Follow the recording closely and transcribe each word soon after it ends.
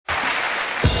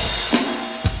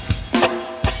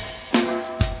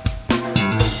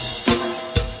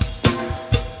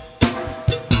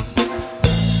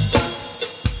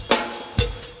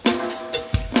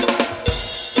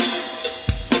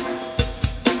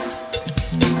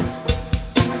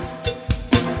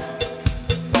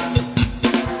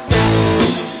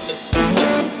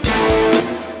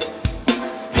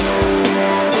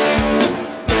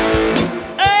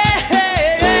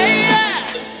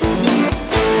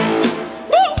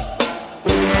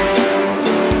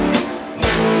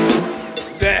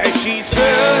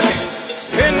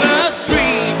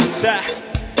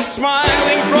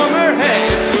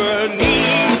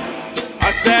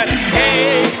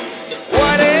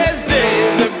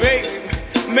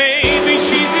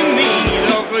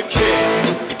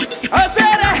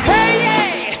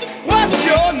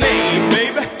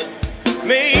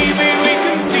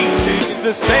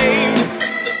the same.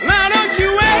 Now don't you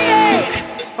wait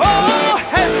or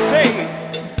hesitate.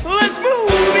 Let's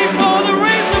move before the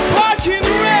rains of parking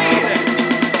rain.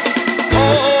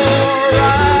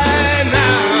 Alright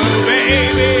now,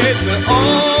 baby, it's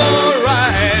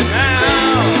alright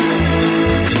now.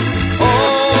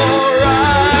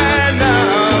 Alright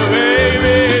now,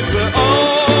 baby, it's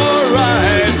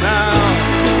alright now.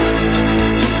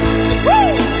 Woo!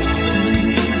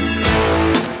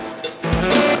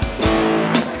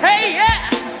 Hey, yeah!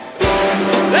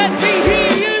 Let me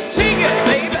hear you sing it,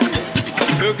 baby. I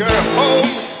took her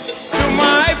home to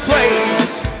my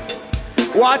place,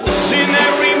 watching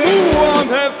every move on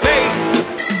her face.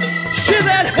 She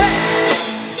said, hey,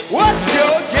 what's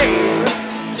your game?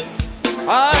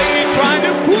 Are you trying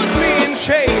to put me in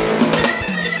shame?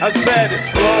 I said it's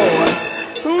slow,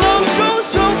 love goes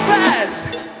so fast.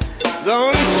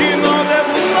 Don't you know that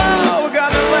love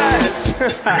gotta last?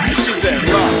 She said,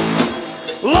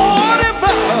 Lord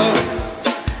above,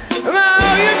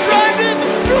 now you're trying to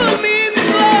put me in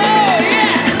love,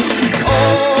 yeah.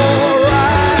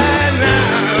 Alright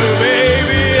now,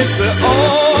 baby, it's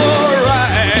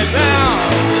alright now.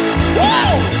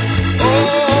 Woo!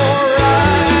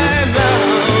 Alright now,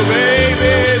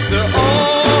 baby, it's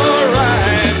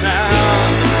alright now.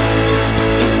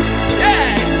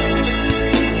 Yeah.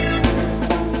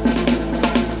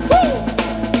 Woo!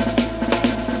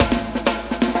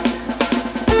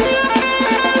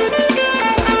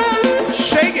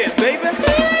 Shake it, baby.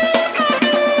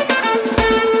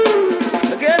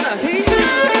 Again, I hear you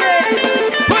again.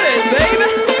 Put it, baby.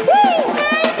 Woo!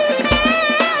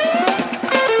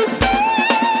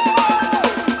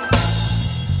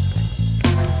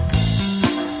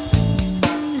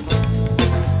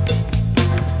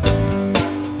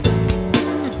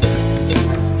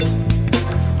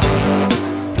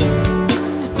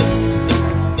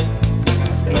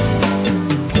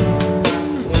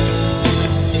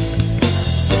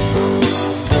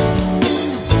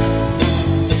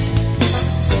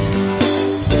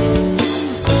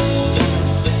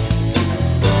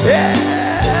 Yeah,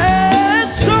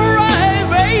 it's alright,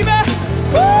 baby.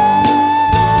 Woo!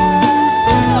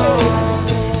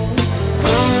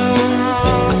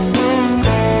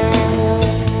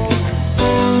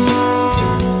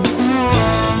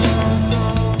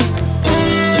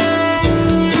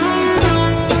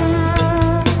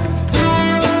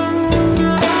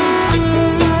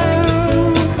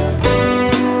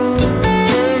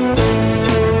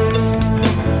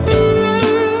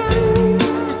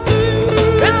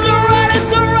 It's alright,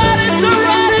 it's alright, it's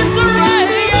alright, it's alright,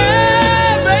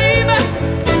 yeah, baby.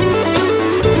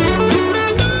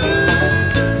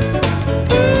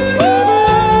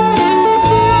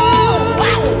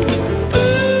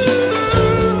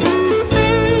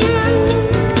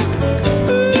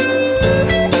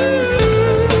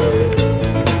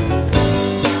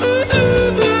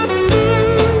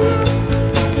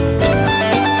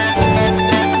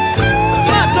 I'm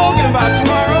not talking about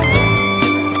tomorrow.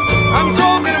 I'm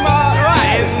talking about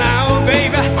right now,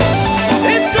 baby.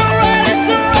 It's alright, it's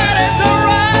alright, it's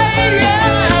alright,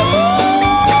 yeah.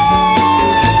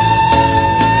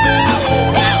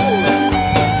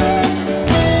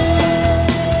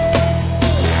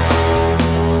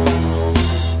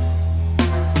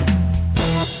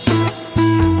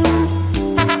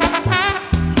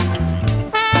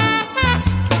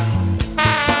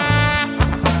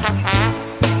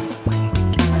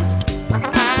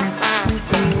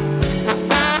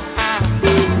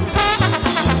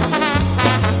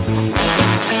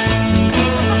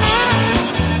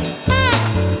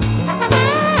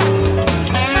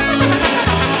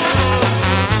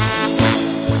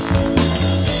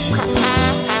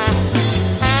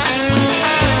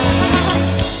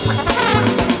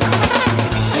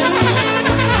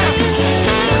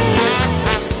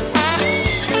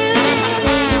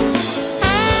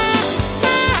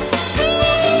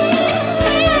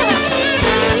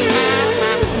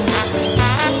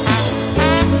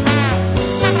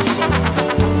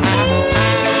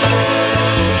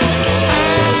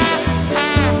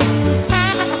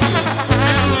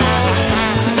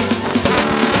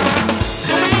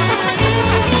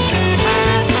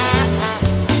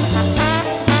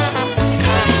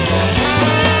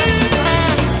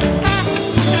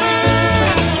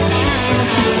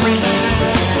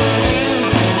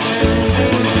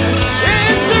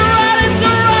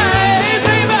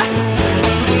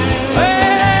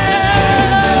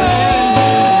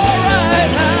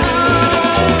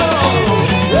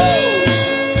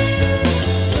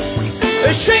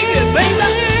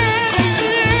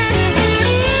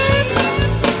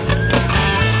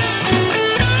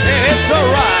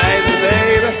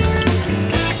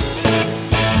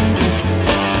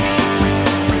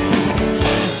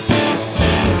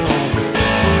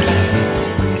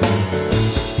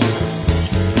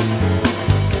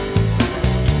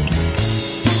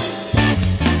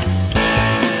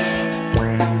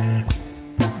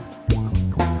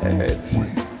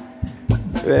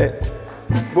 Ve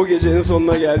bu gecenin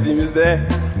sonuna geldiğimizde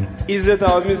İzzet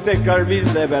abimiz tekrar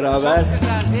bizle beraber. Çok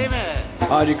güzel değil mi?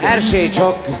 Harika. Her şey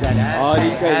çok güzel.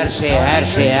 Harika.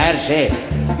 Her şey.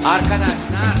 Arkadaşlar.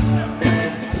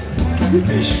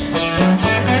 Müthiş.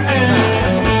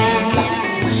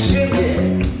 Şimdi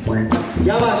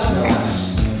yavaş yavaş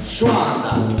şu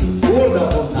anda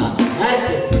burada bulunan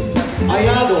herkesin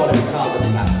ayağa doğru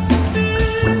kaldırsak.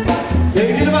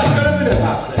 Sevgili başkanım bile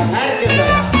kalktı. Herkes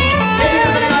ayağa.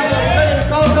 Hepimiz ayağa doğru şöyle bir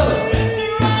kalkalım.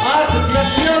 Artık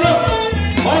yaşayalım.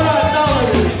 Oralarda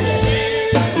alabiliriz.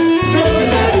 Çok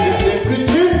güzel bir gün.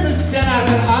 Bütün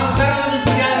müzisyenler, Ankaralı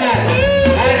müzisyenler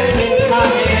herkes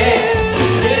sahneye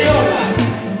geliyorlar.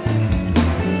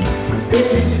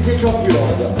 Beşincisi çok iyi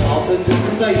oldu.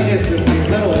 Altıncısında yine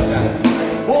sürprizler olacak.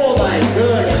 Bu olay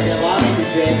böyle devam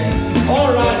edecek.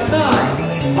 Alright now.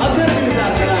 Hazır mıyız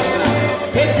arkadaşlar?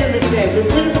 Hep birlikte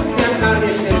bütün müzisyen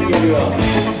kardeşlerim geliyor.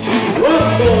 Rock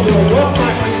doldu, rock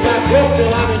başlayacak, rock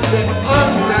devam edecek.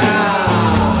 Ankara!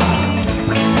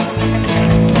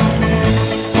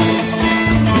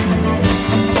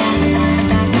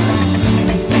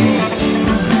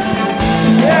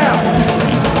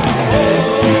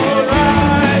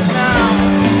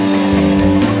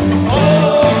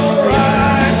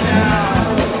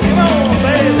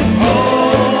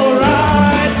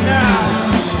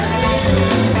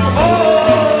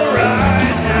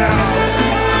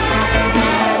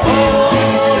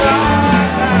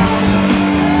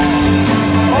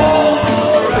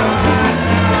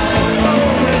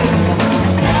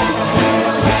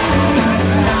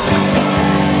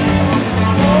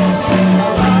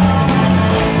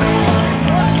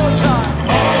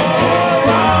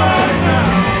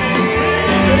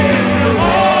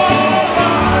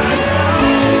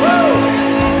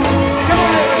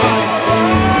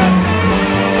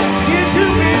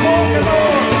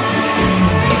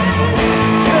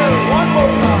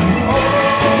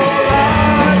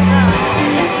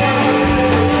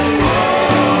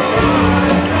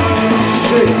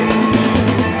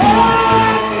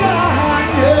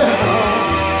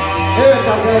 Evet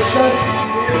arkadaşlar,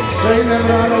 Sayın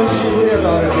Emrehan Halici'yi buraya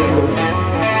davet ediyoruz.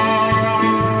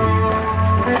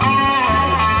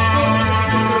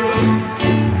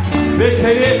 Ve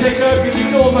seneye tekrar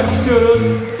birlikte olmak istiyoruz.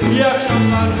 İyi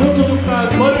akşamlar,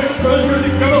 mutluluklar, barış,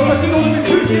 özgürlük, demokrasi dolu bir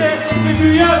Türkiye ve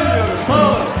dünya diliyoruz. Sağ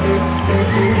olun.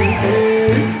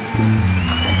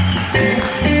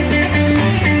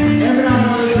 Emrehan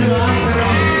Halici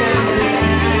Ankara Müzi syenleri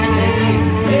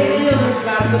 50 yılın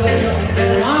şarkıları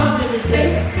devam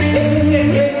edecek. Hepinize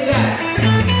sevgiler.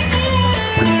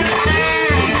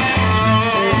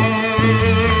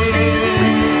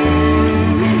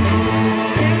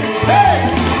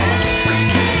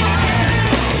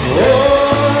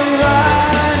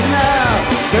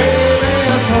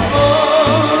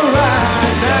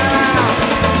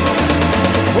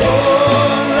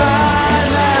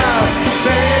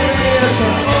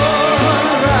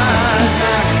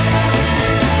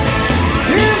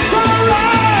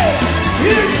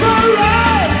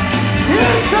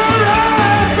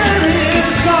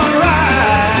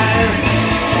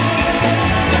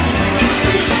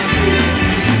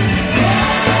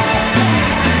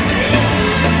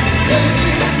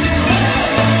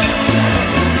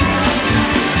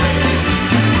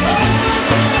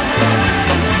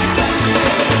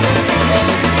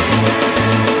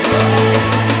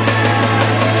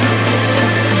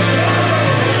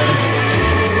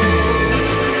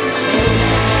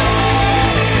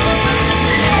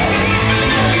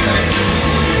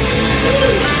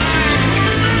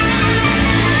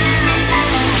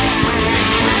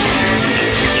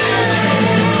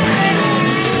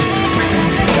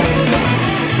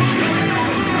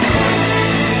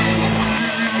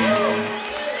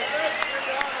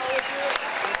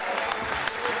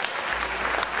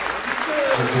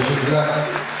 Teşekkürler.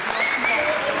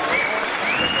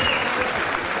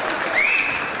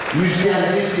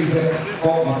 Müzisyenler hiç kimse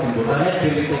kopmasın buradan. Hep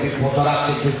birlikte bir fotoğraf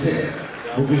çekilsin.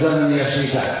 Bu güzel anı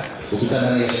yaşayacak. Bu güzel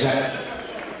anı yaşayacak.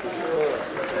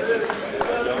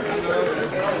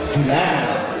 Sizler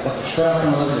bak şu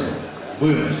taraftan alabilirim.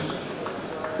 Buyurunuz.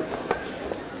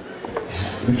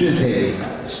 Bütün sevgili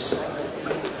kardeşlerimiz.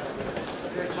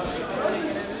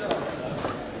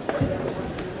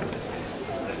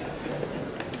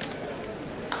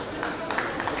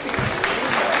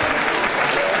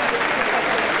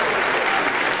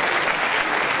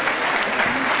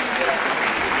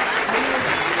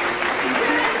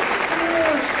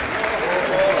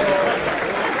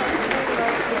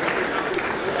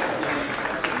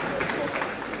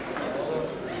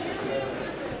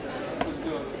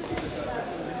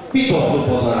 Bir toplu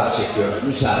fotoğraf istiyoruz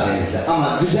müsaadenizle.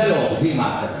 Ama güzel oldu değil mi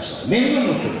arkadaşlar? Memnun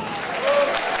musunuz?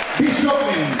 Biz çok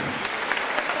memnunuz.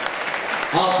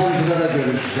 6.'da da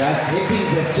görüşeceğiz.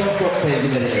 Hepinize çok çok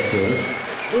sevgiler iletiyoruz.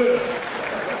 Buyurun.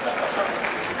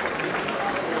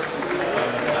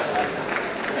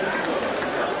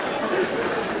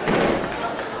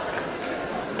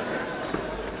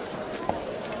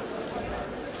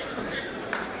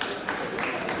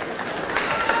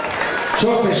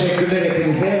 Çok teşekkürler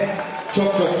hepinize.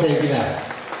 Çok çok sevgiler.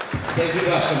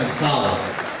 Sevgili başkanım, sağ olun.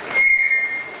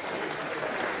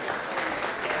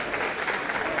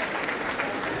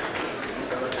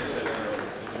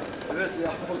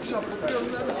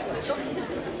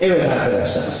 Evet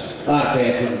arkadaşlar, arka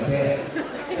hepinize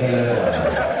helal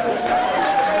olsun.